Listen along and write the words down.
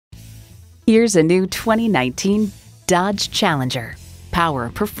Here's a new 2019 Dodge Challenger.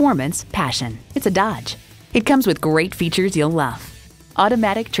 Power, performance, passion. It's a Dodge. It comes with great features you'll love.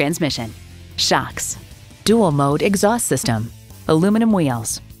 Automatic transmission, shocks, dual mode exhaust system, aluminum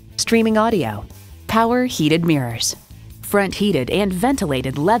wheels, streaming audio, power heated mirrors, front heated and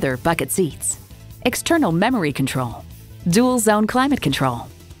ventilated leather bucket seats, external memory control, dual zone climate control,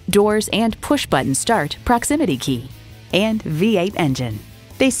 doors and push button start proximity key, and V8 engine.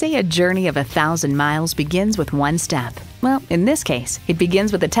 They say a journey of 1,000 miles begins with one step. Well, in this case, it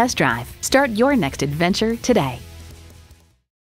begins with a test drive. Start your next adventure today.